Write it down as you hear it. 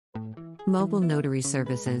Mobile notary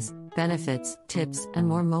services, benefits, tips, and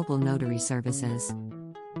more mobile notary services.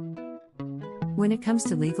 When it comes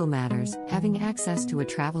to legal matters, having access to a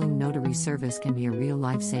traveling notary service can be a real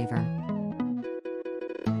lifesaver.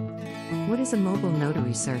 What is a mobile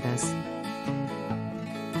notary service?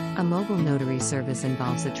 A mobile notary service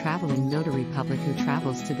involves a traveling notary public who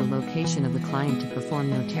travels to the location of the client to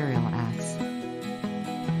perform notarial acts.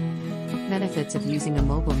 Benefits of using a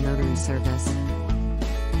mobile notary service.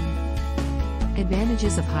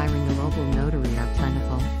 Advantages of hiring a mobile notary are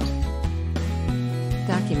plentiful.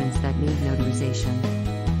 Documents that need notarization.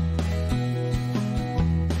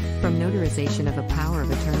 From notarization of a power of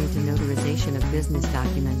attorney to notarization of business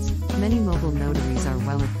documents, many mobile notaries are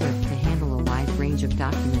well equipped to handle a wide range of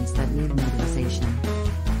documents that need notarization.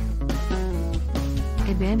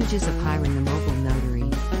 Advantages of hiring a mobile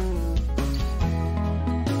notary.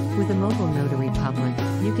 With a mobile notary public,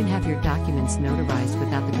 you can have your documents notarized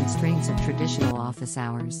without the constraints of traditional office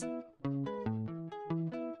hours.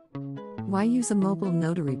 Why use a mobile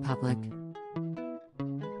notary public?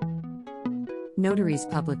 Notaries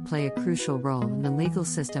public play a crucial role in the legal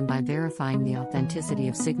system by verifying the authenticity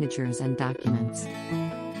of signatures and documents.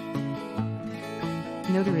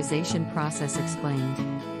 Notarization process explained.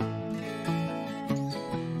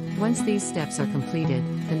 Once these steps are completed,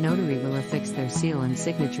 the notary will affix their seal and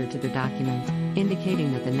signature to the document,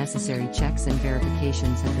 indicating that the necessary checks and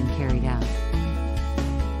verifications have been carried out.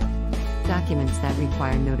 Documents that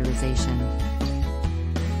require notarization.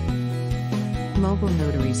 Mobile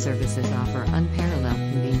notary services offer unparalleled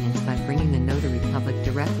convenience by bringing the notary public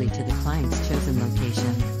directly to the client's chosen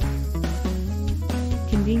location.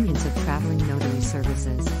 Convenience of traveling notary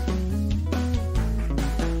services.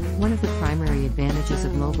 One of the primary advantages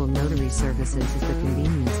of mobile notary services is the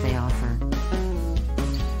convenience they offer.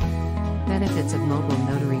 Benefits of mobile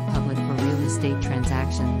notary public for real estate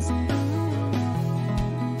transactions.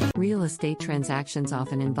 Real estate transactions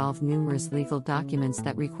often involve numerous legal documents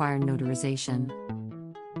that require notarization.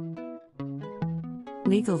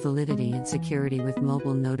 Legal validity and security with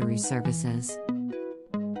mobile notary services.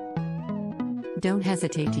 Don't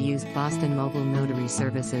hesitate to use Boston Mobile Notary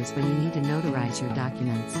Services when you need to notarize your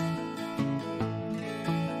documents.